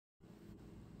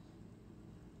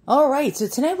All right, so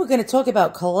tonight we're going to talk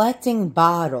about collecting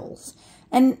bottles.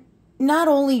 And not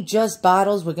only just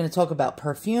bottles, we're going to talk about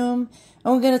perfume.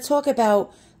 And we're going to talk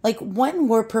about, like, when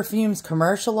were perfumes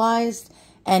commercialized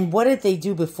and what did they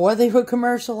do before they were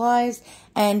commercialized.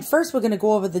 And first, we're going to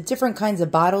go over the different kinds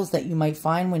of bottles that you might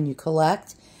find when you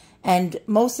collect. And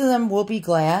most of them will be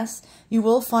glass. You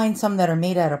will find some that are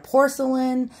made out of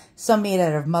porcelain, some made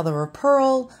out of mother of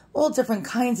pearl, all different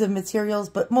kinds of materials,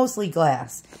 but mostly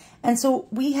glass. And so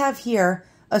we have here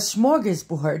a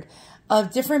smorgasbord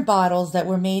of different bottles that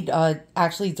were made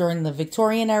actually during the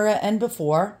Victorian era and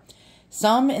before.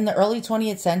 Some in the early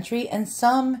 20th century and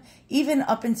some even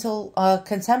up until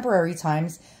contemporary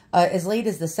times as late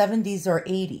as the 70s or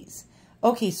 80s.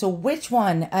 Okay, so which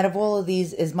one out of all of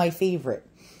these is my favorite?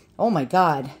 Oh my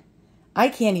God, I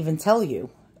can't even tell you.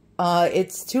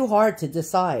 It's too hard to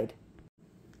decide.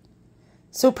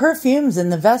 So perfumes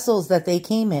and the vessels that they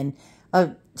came in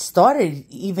started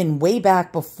even way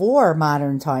back before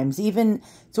modern times, even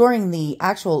during the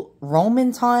actual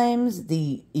Roman times,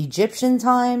 the Egyptian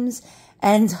times.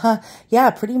 And yeah,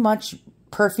 pretty much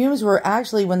perfumes were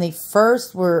actually, when they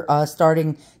first were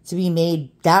starting to be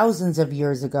made thousands of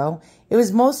years ago, it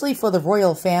was mostly for the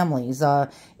royal families.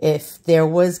 If there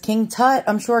was King Tut,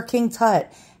 I'm sure King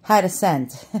Tut had a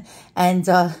scent. And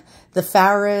the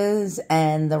pharaohs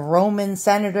and the Roman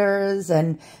senators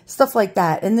and stuff like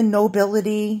that. And the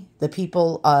nobility, the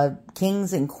people,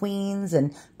 kings and queens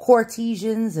and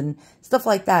courtesans and stuff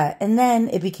like that. And then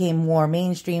it became more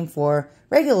mainstream for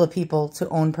regular people to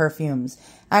own perfumes.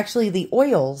 Actually, the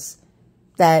oils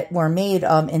that were made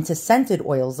into scented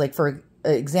oils, like for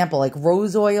example, like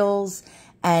rose oils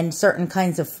and certain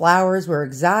kinds of flowers were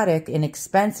exotic and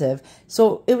expensive.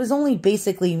 So it was only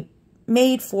basically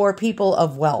made for people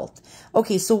of wealth.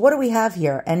 Okay, so what do we have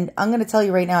here? And I'm going to tell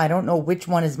you right now, I don't know which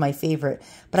one is my favorite,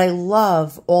 but I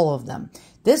love all of them.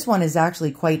 This one is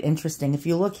actually quite interesting. If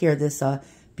you look here, this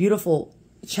beautiful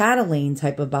Chatelain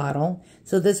type of bottle.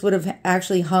 So this would have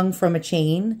actually hung from a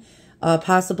chain,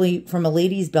 possibly from a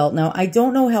lady's belt. Now, I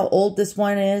don't know how old this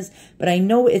one is, but I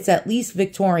know it's at least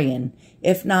Victorian,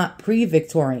 if not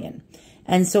pre-Victorian.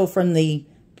 And so from the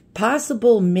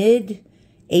possible mid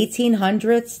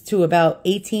 1800s to about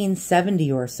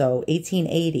 1870 or so,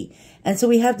 1880. And so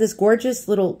we have this gorgeous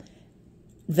little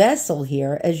vessel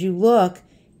here. As you look,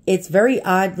 it's very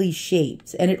oddly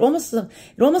shaped. And it almost,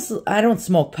 I don't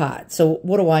smoke pot, so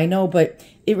what do I know? But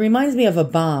it reminds me of a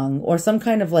bong or some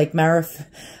kind of like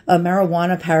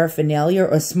marijuana paraphernalia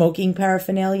or smoking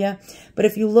paraphernalia. But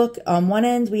if you look on one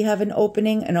end, we have an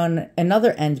opening, and on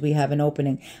another end, we have an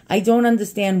opening. I don't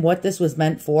understand what this was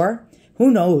meant for. Who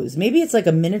knows? Maybe it's like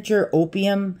a miniature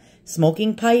opium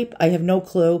smoking pipe. I have no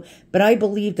clue, but I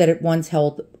believe that it once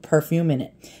held perfume in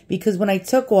it. Because when I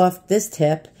took off this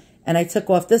tip and I took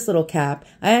off this little cap,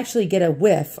 I actually get a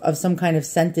whiff of some kind of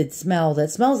scented smell that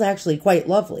smells actually quite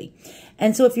lovely.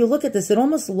 And so if you look at this, it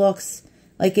almost looks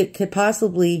like it could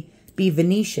possibly be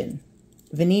Venetian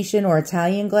or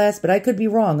Italian glass, but I could be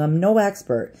wrong. I'm no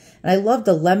expert. And I love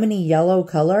the lemony yellow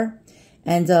color.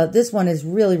 And this one is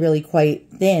really, really quite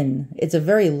thin. It's a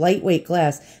very lightweight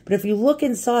glass. But if you look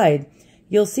inside,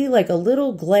 you'll see like a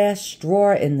little glass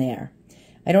straw in there.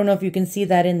 I don't know if you can see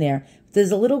that in there.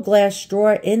 There's a little glass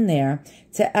straw in there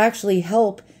to actually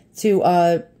help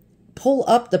to pull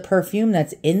up the perfume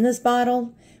that's in this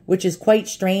bottle, which is quite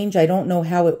strange. I don't know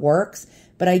how it works,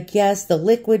 but I guess the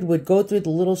liquid would go through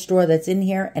the little straw that's in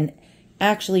here and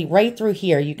actually right through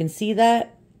here. You can see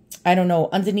that? I don't know,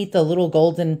 underneath the little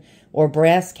golden or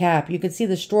brass cap, you can see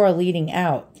the straw leading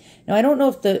out. Now, I don't know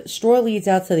if the straw leads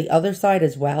out to the other side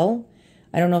as well.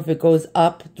 I don't know if it goes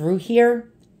up through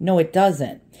here. No, it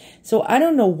doesn't. So I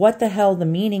don't know what the hell the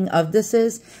meaning of this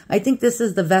is. I think this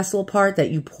is the vessel part that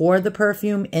you pour the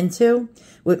perfume into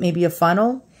with maybe a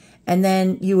funnel. And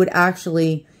then you would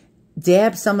actually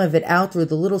dab some of it out through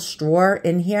the little straw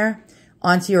in here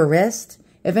onto your wrist.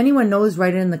 If anyone knows,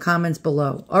 write it in the comments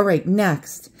below. All right,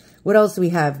 next. What else do we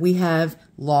have? We have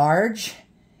large,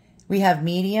 we have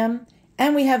medium,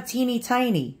 and we have teeny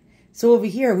tiny. So over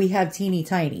here we have teeny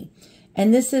tiny.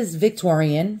 And this is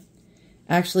Victorian,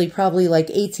 actually probably like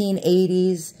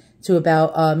 1880s to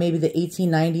about maybe the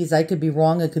 1890s. I could be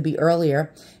wrong, it could be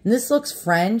earlier. And this looks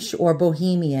French or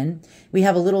Bohemian. We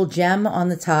have a little gem on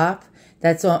the top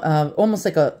that's almost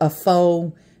like a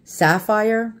faux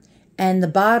sapphire. And the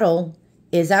bottle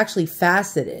is actually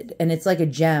faceted, and it's like a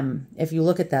gem. If you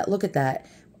look at that,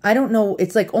 I don't know,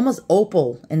 it's like almost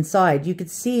opal inside. You could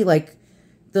see like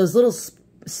those little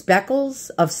speckles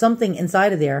of something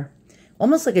inside of there,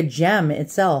 almost like a gem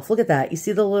itself. Look at that. You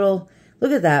see the little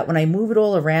Look at that. When I move it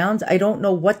all around, I don't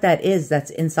know what that is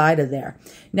that's inside of there.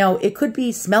 Now, it could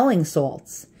be smelling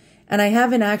salts. And I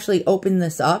haven't actually opened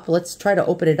this up. Let's try to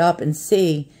open it up and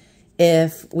see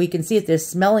if we can see if there's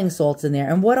smelling salts in there.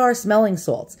 And what are smelling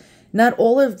salts? Not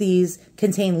all of these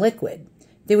contain liquid.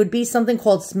 There would be something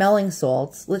called smelling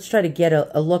salts. Let's try to get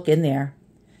a look in there.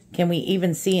 Can we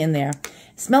even see in there?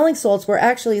 Smelling salts were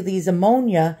actually these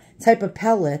ammonia type of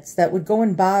pellets that would go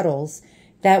in bottles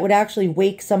that would actually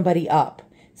wake somebody up.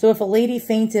 So if a lady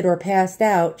fainted or passed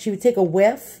out, she would take a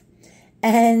whiff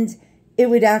and it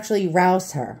would actually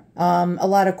rouse her. A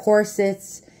lot of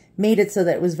corsets made it so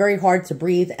that it was very hard to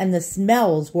breathe, and the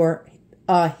smells were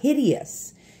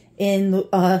hideous in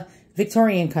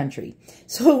Victorian country.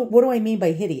 So what do I mean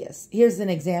by hideous? Here's an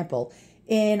example.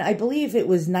 In, I believe it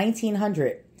was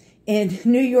 1900, in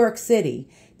New York City,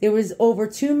 there was over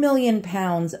 2 million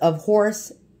pounds of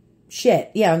horse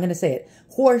shit. Yeah, I'm going to say it.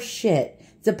 Horse shit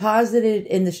deposited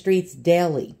in the streets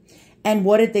daily. And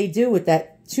what did they do with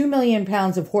that 2 million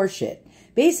pounds of horse shit?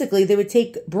 Basically, they would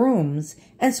take brooms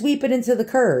and sweep it into the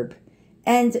curb.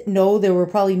 And no, there were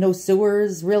probably no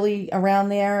sewers really around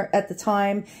there at the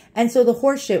time. And so the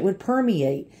horse shit would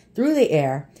permeate through the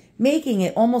air, making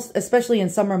it almost, especially in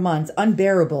summer months,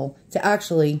 unbearable to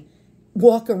actually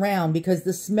walk around because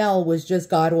the smell was just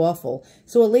god-awful.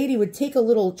 So a lady would take a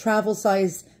little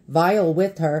travel-size vial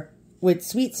with her with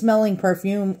sweet-smelling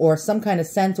perfume or some kind of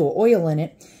scent or oil in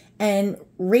it and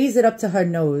raise it up to her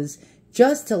nose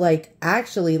just to, like,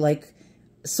 actually, like,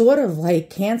 sort of, like,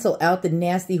 cancel out the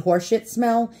nasty horseshit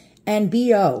smell. And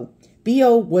B.O.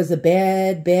 B.O. was a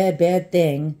bad, bad, bad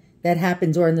thing that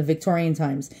happened during the Victorian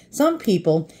times. Some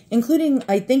people, including,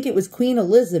 I think it was Queen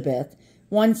Elizabeth,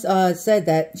 once said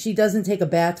that she doesn't take a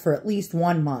bath for at least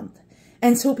 1 month.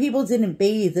 And so people didn't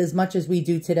bathe as much as we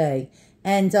do today.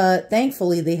 And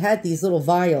thankfully, they had these little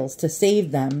vials to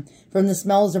save them from the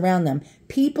smells around them.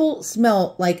 People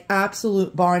smell like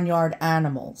absolute barnyard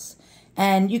animals.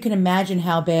 And you can imagine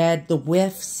how bad the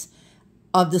whiffs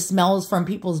of the smells from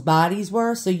people's bodies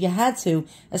were. So you had to,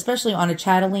 especially on a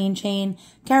Chatelain chain,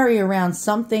 carry around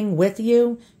something with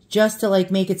you just to,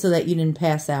 like, make it so that you didn't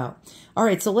pass out. All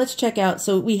right, so let's check out.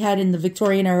 So we had in the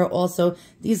Victorian era also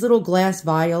these little glass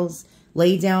vials,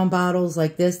 lay down bottles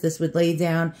like this. This would lay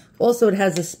down. Also, it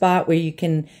has a spot where you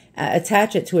can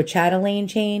attach it to a Chatelain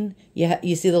chain.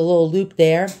 You see the little loop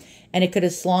there, and it could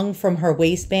have slung from her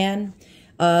waistband.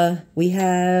 We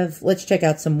have, let's check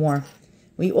out some more.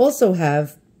 We also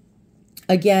have,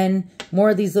 again,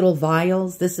 more of these little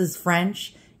vials. This is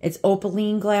French. It's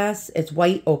Opaline glass. It's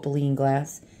white Opaline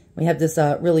glass. We have this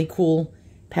really cool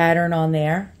pattern on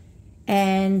there.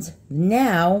 And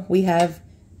now we have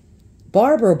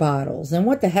Barber bottles. And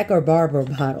what the heck are Barber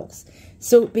bottles?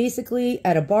 So basically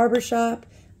at a barber shop,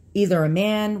 either a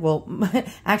man, well,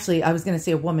 actually I was going to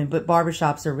say a woman, but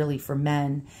barbershops are really for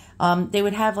men. They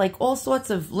would have like all sorts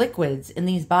of liquids in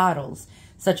these bottles,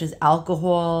 such as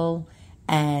alcohol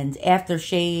and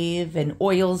aftershave and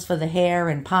oils for the hair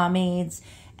and pomades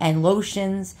and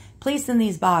lotions placed in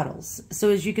these bottles. So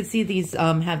as you can see, these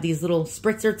have these little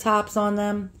spritzer tops on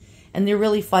them, and they're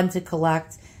really fun to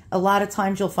collect. A lot of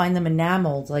times you'll find them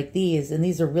enameled like these, and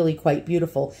these are really quite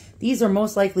beautiful. These are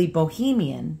most likely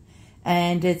Bohemian,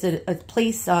 and it's a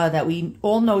place that we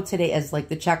all know today as like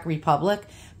the Czech Republic,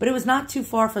 but it was not too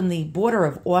far from the border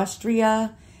of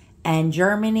Austria and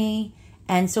Germany,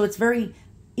 and so it's very,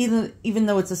 even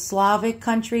though it's a Slavic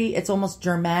country, it's almost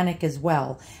Germanic as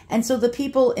well. And so the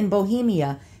people in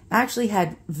Bohemia actually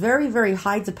had very, very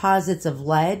high deposits of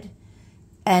lead,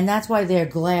 and that's why their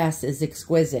glass is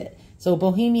exquisite. So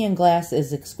Bohemian glass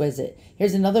is exquisite.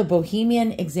 Here's another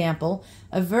Bohemian example,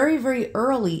 a very, very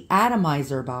early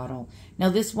atomizer bottle. Now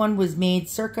this one was made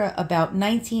circa about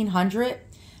 1900,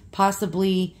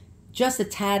 possibly just a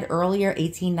tad earlier,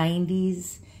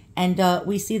 1890s. And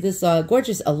we see this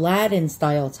gorgeous Aladdin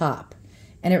style top.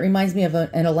 And it reminds me of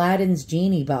an Aladdin's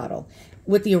Genie bottle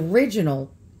with the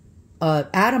original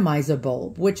atomizer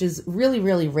bulb, which is really,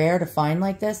 really rare to find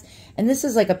like this. And this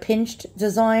is like a pinched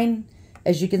design.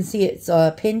 As you can see, it's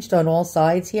pinched on all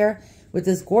sides here with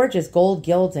this gorgeous gold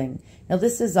gilding. Now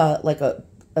this is like a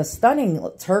stunning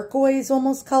turquoise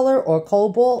almost color or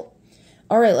cobalt.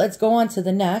 All right, let's go on to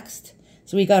the next.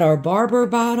 So we got our Barber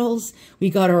bottles, we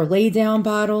got our lay down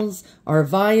bottles, our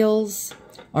vials,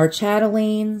 our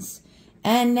Chatelains,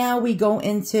 and now we go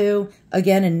into,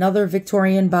 again, another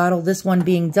Victorian bottle, this one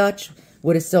being Dutch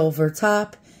with a silver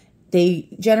top. They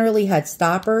generally had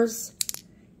stoppers,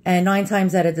 and 9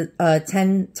 times out of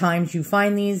 10 times you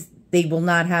find these, they will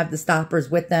not have the stoppers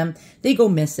with them. They go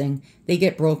missing, they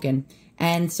get broken.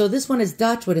 And so this one is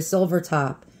Dutch with a silver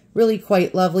top, really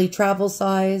quite lovely, travel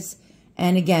size.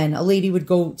 And again, a lady would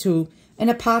go to an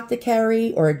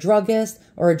apothecary or a druggist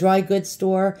or a dry goods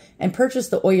store and purchase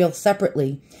the oil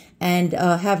separately and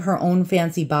have her own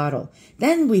fancy bottle.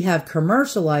 Then we have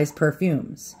commercialized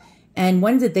perfumes. And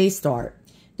when did they start?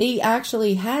 They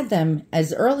actually had them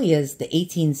as early as the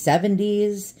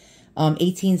 1870s,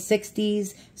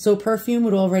 1860s. So perfume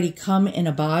would already come in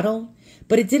a bottle,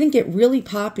 but it didn't get really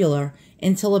popular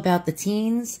until about the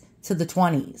teens to the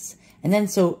 20s. And then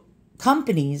so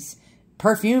companies,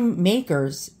 perfume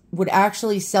makers, would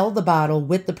actually sell the bottle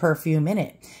with the perfume in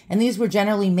it. And these were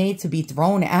generally made to be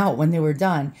thrown out when they were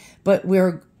done. But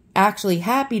we're actually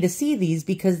happy to see these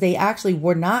because they actually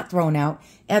were not thrown out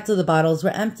after the bottles were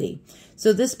empty.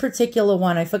 So this particular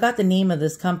one, I forgot the name of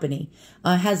this company,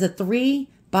 has a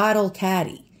 3-bottle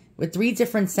caddy with 3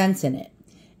 different scents in it.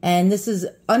 And this is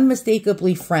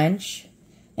unmistakably French.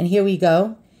 And here we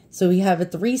go. So we have a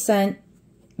 3-scent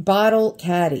bottle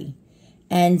caddy.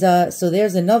 And so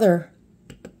there's another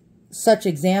such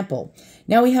example.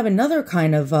 Now we have another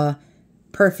kind of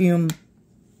perfume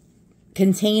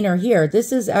container here.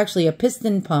 This is actually a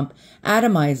piston pump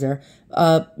atomizer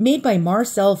made by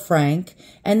Marcel Franck,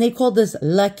 and they called this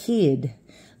liquide.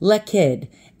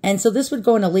 And so this would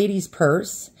go in a lady's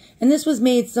purse, and this was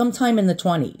made sometime in the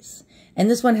 20s. And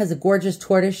this one has a gorgeous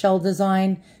tortoiseshell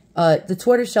design. The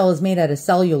tortoiseshell is made out of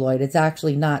celluloid. It's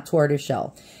actually not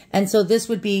tortoiseshell. And so this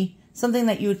would be something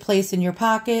that you would place in your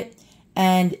pocket.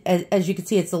 And as you can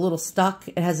see, it's a little stuck.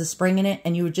 It has a spring in it,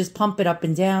 and you would just pump it up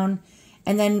and down.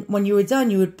 And then when you were done,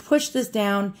 you would push this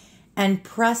down and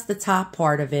press the top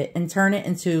part of it and turn it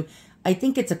into, I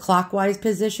think it's a clockwise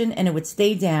position, and it would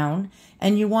stay down.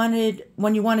 And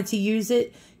when you wanted to use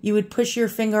it, you would push your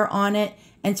finger on it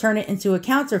and turn it into a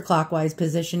counterclockwise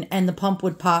position, and the pump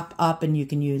would pop up and you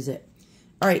can use it.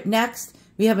 All right, next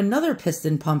we have another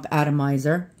piston pump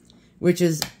atomizer, which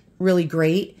is really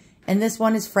great. And this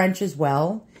one is French as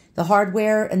well. The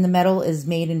hardware and the metal is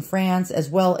made in France, as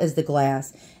well as the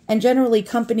glass. And generally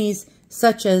companies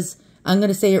such as, I'm going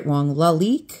to say it wrong,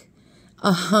 Lalique,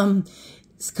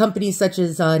 companies such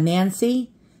as Down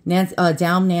Nancy,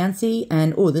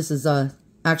 and, oh, this is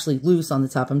actually loose on the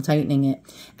top. I'm tightening it.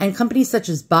 And companies such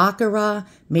as Baccarat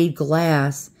made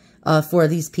glass for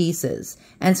these pieces.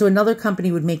 And so another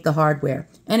company would make the hardware.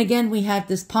 And again, we have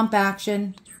this pump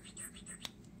action.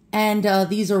 And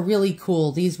these are really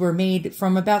cool. These were made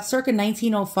from about circa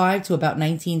 1905 to about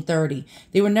 1930.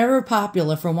 They were never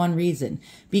popular for one reason,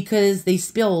 because they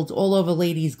spilled all over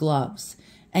ladies' gloves,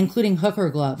 including hooker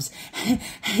gloves.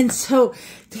 And so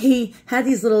they had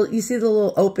these little, you see the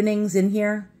little openings in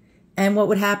here? And what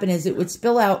would happen is it would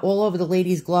spill out all over the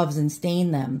ladies' gloves and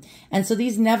stain them. And so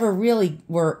these never really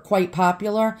were quite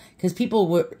popular, because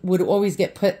people would always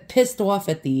get pissed off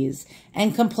at these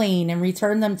and complain and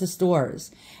return them to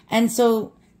stores. And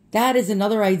so that is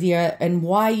another idea and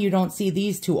why you don't see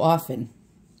these too often.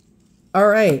 All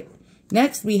right.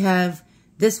 Next we have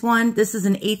this one. This is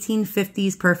an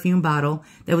 1850s perfume bottle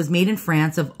that was made in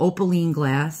France of Opaline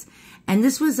glass. And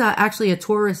this was actually a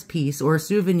tourist piece or a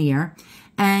souvenir.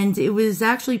 And it was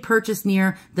actually purchased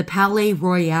near the Palais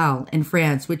Royal in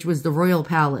France, which was the royal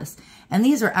palace. And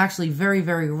these are actually very,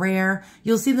 very rare.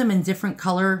 You'll see them in different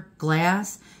color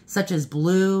glass, such as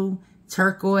blue,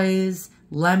 turquoise,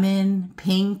 lemon,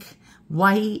 pink,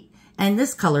 white, and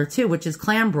this color too, which is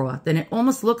clam broth. And it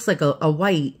almost looks like a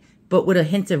white, but with a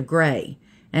hint of gray.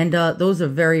 And those are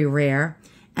very rare.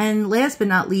 And last but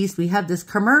not least, we have this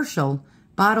commercial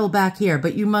bottle back here,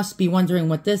 but you must be wondering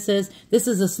what this is. This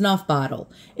is a snuff bottle.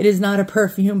 It is not a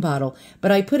perfume bottle,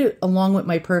 but I put it along with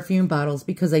my perfume bottles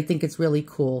because I think it's really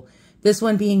cool. This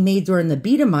one being made during the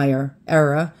Biedermeier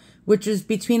era, which is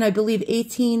between, I believe,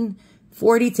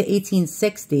 1840 to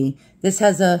 1860. This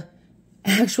has a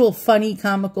actual funny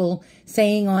comical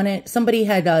saying on it. Somebody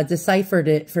had deciphered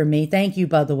it for me. Thank you,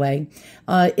 by the way,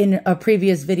 in a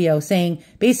previous video, saying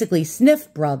basically,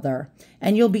 sniff, brother,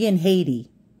 and you'll be in Haiti.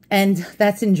 And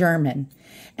that's in German.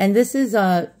 And this is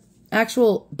a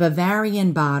actual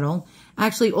Bavarian bottle,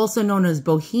 actually also known as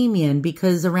Bohemian,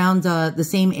 because around the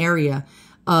same area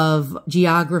of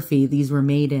geography these were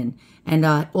made in. And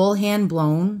all hand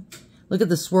blown. Look at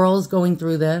the swirls going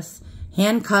through this.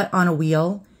 Hand cut on a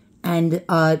wheel. And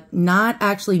not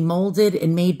actually molded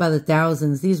and made by the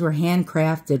thousands. These were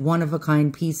handcrafted,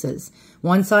 one-of-a-kind pieces.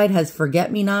 One side has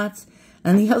forget-me-nots,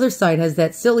 and the other side has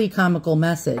that silly comical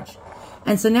message.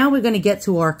 And so now we're going to get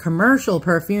to our commercial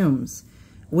perfumes,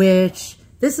 which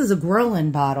this is a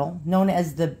Guerlain bottle known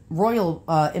as the Royal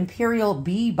Imperial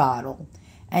Bee bottle.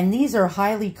 And these are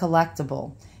highly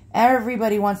collectible.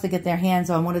 Everybody wants to get their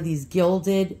hands on one of these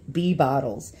gilded bee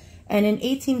bottles. And in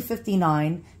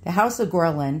 1859, the House of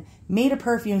Guerlain made a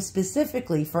perfume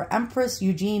specifically for Empress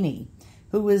Eugenie,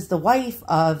 who was the wife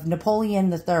of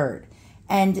Napoleon III.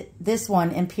 And this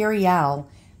one, Imperiale,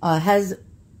 has,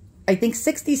 I think,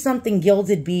 60-something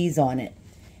gilded bees on it.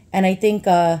 And I think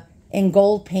in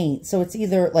gold paint. So it's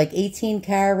either like 18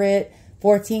 karat,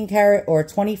 14 karat, or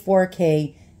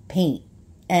 24K paint.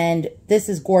 And this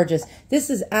is gorgeous. This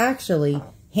is actually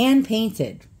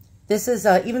hand-painted. This is,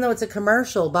 even though it's a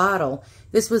commercial bottle,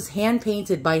 this was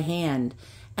hand-painted by hand.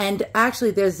 And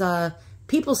actually, there's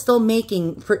people still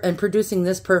making and producing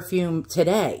this perfume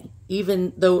today,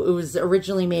 even though it was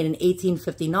originally made in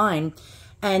 1859.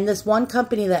 And this one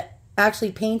company that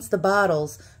actually paints the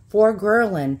bottles for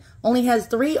Guerlain only has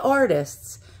 3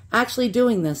 artists actually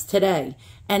doing this today.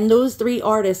 And those 3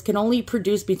 artists can only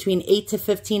produce between 8 to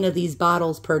 15 of these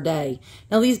bottles per day.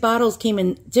 Now, these bottles came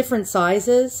in different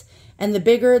sizes, and the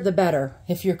bigger, the better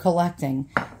if you're collecting.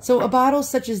 So a bottle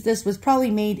such as this was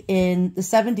probably made in the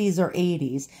 70s or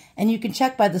 80s, and you can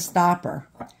check by the stopper.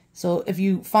 So if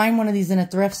you find one of these in a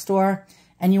thrift store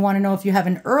and you want to know if you have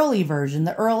an early version,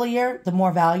 the earlier, the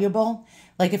more valuable.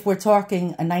 Like if we're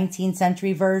talking a 19th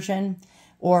century version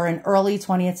or an early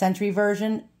 20th century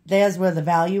version, there's where the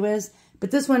value is.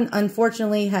 But this one,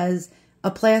 unfortunately, has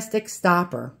a plastic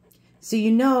stopper. So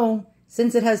you know,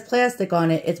 since it has plastic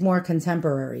on it, it's more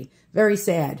contemporary. Very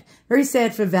sad. Very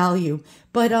sad for value.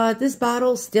 But this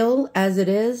bottle, still as it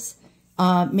is,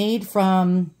 made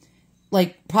from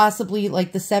like possibly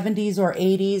like the 70s or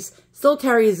 80s, still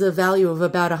carries a value of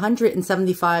about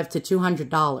 $175 to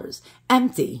 $200.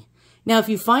 Empty. Now, if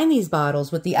you find these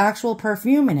bottles with the actual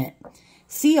perfume in it,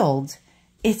 sealed,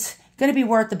 it's going to be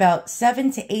worth about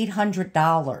 $700 to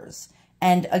 $800.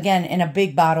 And again, in a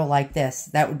big bottle like this,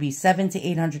 that would be $700 to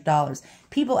 $800.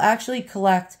 People actually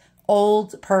collect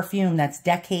old perfume that's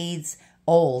decades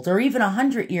old or even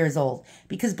 100 years old.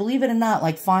 Because believe it or not,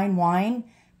 like fine wine,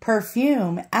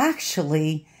 perfume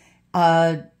actually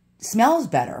smells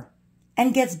better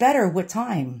and gets better with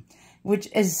time, which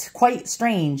is quite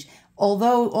strange.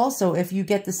 Although also, if you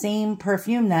get the same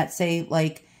perfume that, say,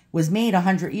 like was made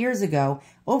 100 years ago,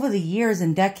 over the years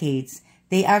and decades,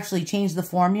 they actually changed the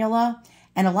formula.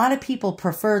 And a lot of people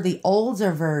prefer the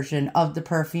older version of the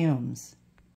perfumes.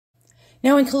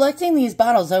 Now, in collecting these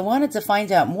bottles, I wanted to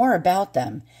find out more about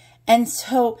them. And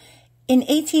so, in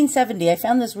 1870, I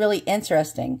found this really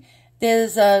interesting.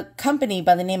 There's a company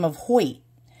by the name of Hoyt,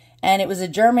 and it was a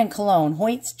German cologne,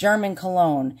 Hoyt's German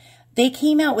cologne. They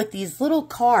came out with these little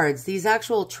cards, these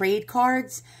actual trade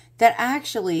cards, that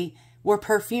actually were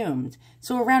perfumed.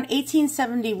 So, around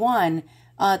 1871,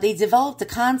 they developed the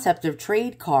concept of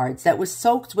trade cards that was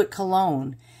soaked with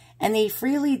cologne. And they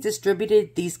freely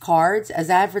distributed these cards as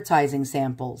advertising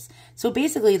samples. So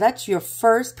basically, that's your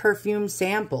first perfume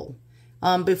sample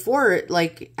before it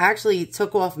like actually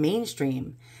took off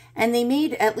mainstream. And they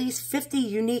made at least 50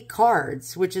 unique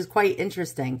cards, which is quite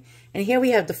interesting. And here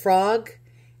we have the frog,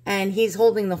 and he's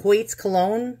holding the Hoyt's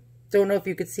cologne. Don't know if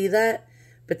you could see that,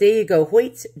 but there you go,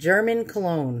 Hoyt's German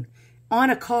cologne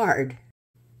on a card.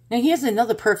 Now here's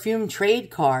another perfume trade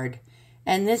card.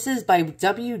 And this is by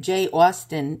W.J.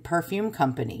 Austin Perfume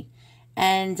Company.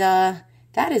 And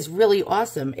that is really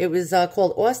awesome. It was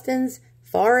called Austin's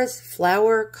Forest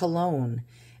Flower Cologne.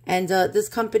 And this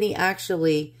company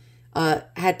actually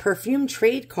had perfume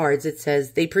trade cards, it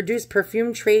says. They produced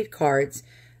perfume trade cards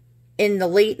in the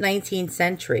late 19th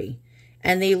century.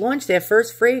 And they launched their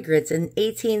first fragrance in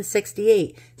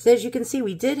 1868. So as you can see,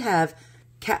 we did have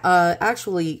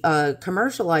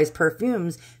commercialized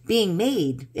perfumes being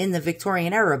made in the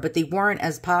Victorian era, but they weren't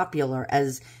as popular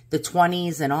as the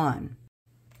 20s and on.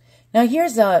 Now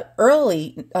here's a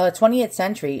early 20th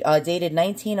century, dated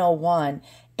 1901,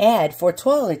 ad for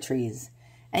toiletries.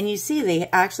 And you see they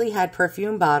actually had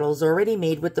perfume bottles already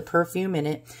made with the perfume in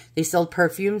it. They sold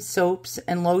perfume soaps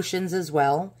and lotions as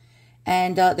well.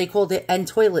 And they called it and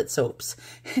toilet soaps.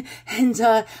 And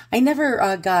I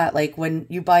never got, like, when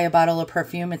you buy a bottle of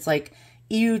perfume, it's like,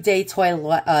 eau de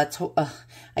toilette,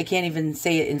 I can't even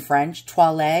say it in French,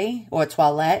 toilette, or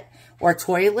toilette, or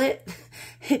toilet.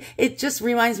 It just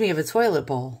reminds me of a toilet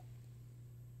bowl.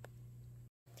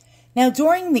 Now,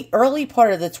 during the early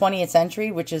part of the 20th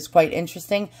century, which is quite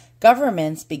interesting,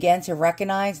 governments began to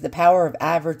recognize the power of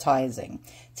advertising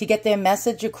to get their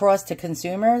message across to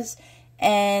consumers,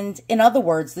 and in other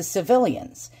words, the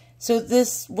civilians. So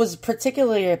this was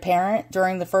particularly apparent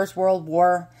during the First World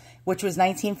War, which was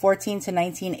 1914 to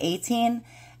 1918,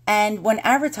 and when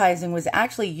advertising was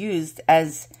actually used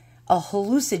as a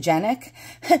hallucinogenic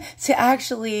to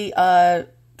actually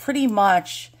pretty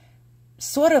much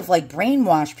sort of like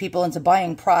brainwash people into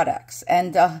buying products.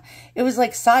 And it was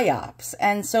like psyops.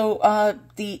 And so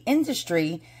the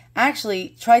industry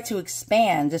actually tried to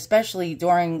expand, especially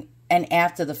during and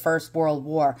after the First World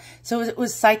War. So it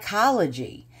was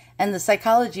psychology. And the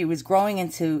psychology was growing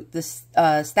into this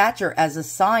stature as a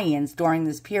science during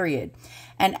this period.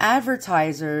 And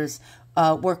advertisers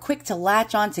were quick to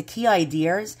latch on to key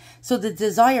ideas. So the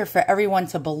desire for everyone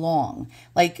to belong,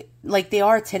 like they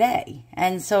are today.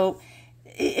 And so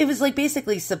it was like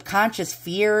basically subconscious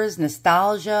fears,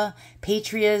 nostalgia,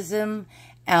 patriotism,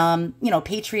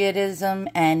 patriotism,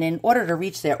 and in order to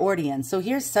reach their audience. So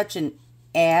here's such an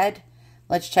ad.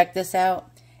 Let's check this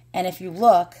out. And if you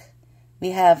look, we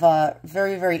have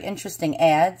very, very interesting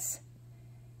ads.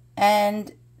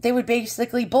 And they would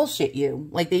basically bullshit you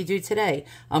like they do today.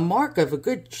 A mark of a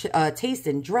good taste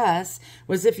in dress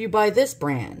was if you buy this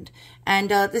brand. And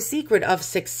the secret of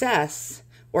success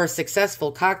or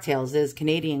successful cocktails is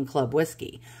Canadian Club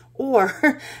whiskey.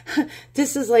 Or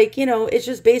this is like, it's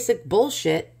just basic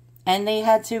bullshit. And they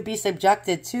had to be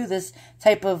subjected to this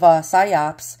type of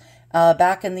psyops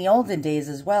back in the olden days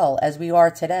as well as we are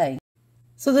today.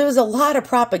 So there was a lot of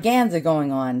propaganda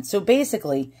going on. So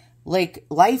basically, like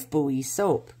Lifebuoy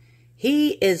soap.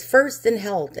 He is first in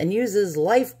health and uses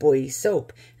Lifebuoy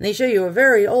soap. And they show you a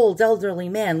very old elderly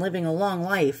man living a long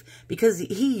life because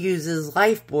he uses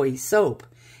Lifebuoy soap.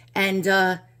 And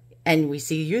we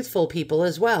see youthful people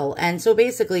as well. And so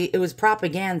basically it was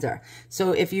propaganda.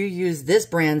 So if you use this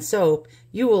brand soap,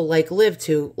 you will like live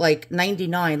to like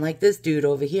 99 like this dude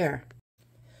over here.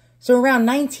 So around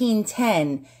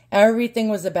 1910, everything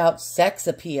was about sex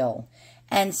appeal.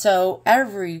 And so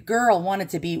every girl wanted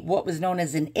to be what was known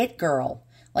as an it girl,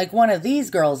 like one of these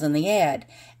girls in the ad.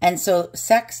 And so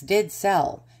sex did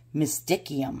sell.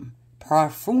 Mysticum,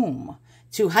 Perfume,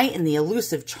 to heighten the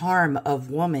elusive charm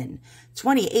of woman.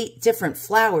 28 different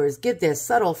flowers give their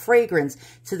subtle fragrance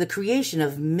to the creation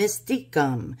of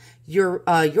Mysticum,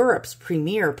 Europe's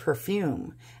premier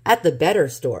perfume, at the better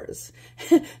stores.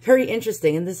 Very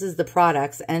interesting. And this is the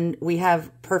products. And we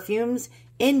have perfumes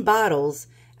in bottles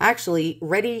actually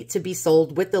ready to be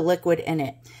sold with the liquid in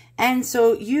it. And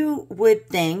so you would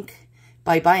think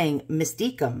by buying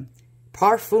Mysticum,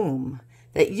 Perfume,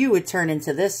 that you would turn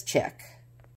into this chick.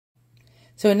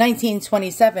 So in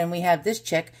 1927, we have this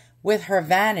chick with her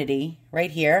vanity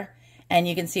right here. And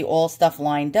you can see all stuff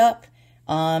lined up.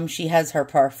 She has her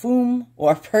perfume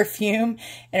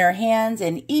in her hands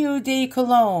and Eau de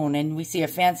Cologne. And we see a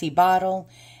fancy bottle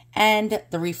and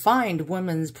the refined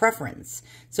woman's preference.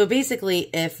 So basically,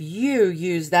 if you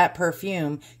use that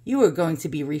perfume, you are going to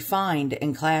be refined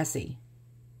and classy.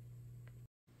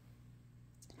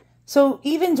 So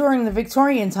even during the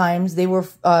Victorian times, they were,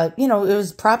 it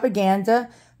was propaganda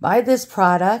by this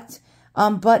product,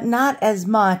 but not as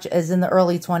much as in the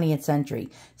early 20th century.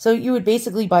 So you would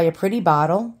basically buy a pretty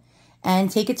bottle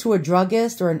and take it to a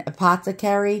druggist or an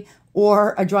apothecary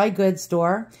or a dry goods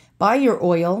store, buy your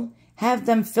oil, have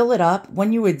them fill it up.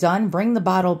 When you were done, bring the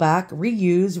bottle back,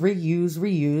 reuse, reuse,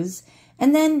 reuse.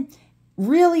 And then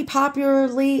really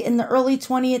popularly in the early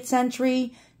 20th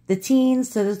century, the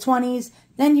teens to the 20s,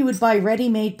 then you would buy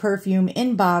ready-made perfume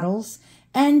in bottles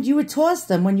and you would toss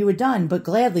them when you were done. But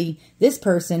gladly, this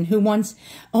person who once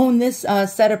owned this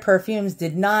set of perfumes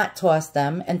did not toss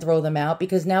them and throw them out,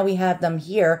 because now we have them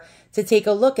here to take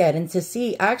a look at and to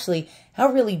see actually how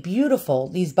really beautiful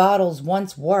these bottles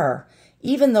once were,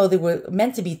 even though they were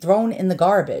meant to be thrown in the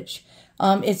garbage.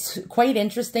 It's quite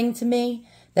interesting to me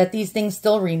that these things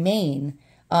still remain,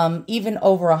 even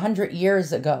over 100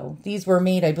 years ago. These were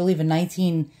made, I believe, in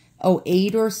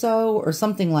 1908 or so, or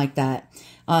something like that.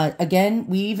 Again,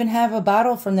 we even have a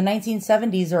bottle from the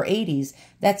 1970s or 80s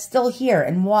that's still here.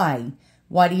 And why?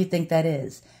 Why do you think that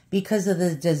is? Because of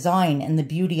the design and the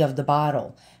beauty of the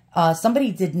bottle.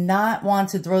 Somebody did not want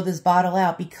to throw this bottle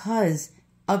out because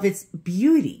of its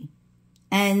beauty.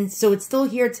 And so it's still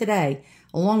here today,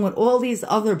 along with all these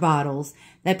other bottles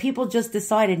that people just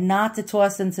decided not to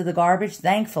toss into the garbage,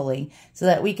 thankfully, so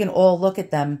that we can all look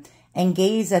at them and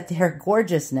gaze at their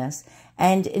gorgeousness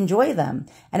and enjoy them.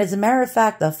 And as a matter of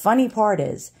fact, the funny part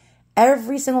is,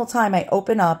 every single time I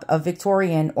open up a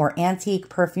Victorian or antique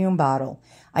perfume bottle,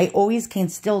 I always can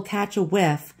still catch a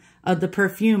whiff of the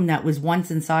perfume that was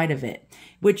once inside of it,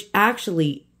 which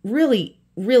actually really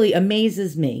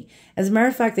amazes me. As a matter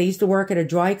of fact, I used to work at a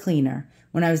dry cleaner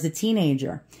when I was a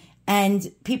teenager,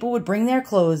 and people would bring their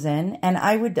clothes in, and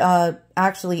I would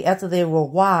actually, after they were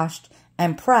washed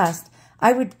and pressed,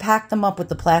 I would pack them up with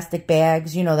the plastic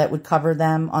bags, that would cover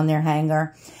them on their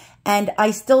hanger. And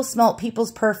I still smelt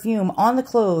people's perfume on the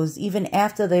clothes even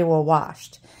after they were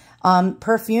washed.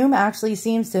 Perfume actually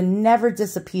seems to never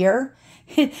disappear,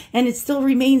 and it still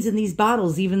remains in these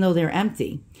bottles even though they're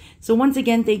empty. So once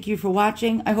again, thank you for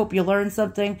watching. I hope you learned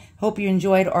something. Hope you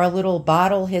enjoyed our little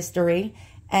bottle history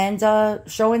and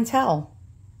show and tell.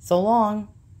 So long.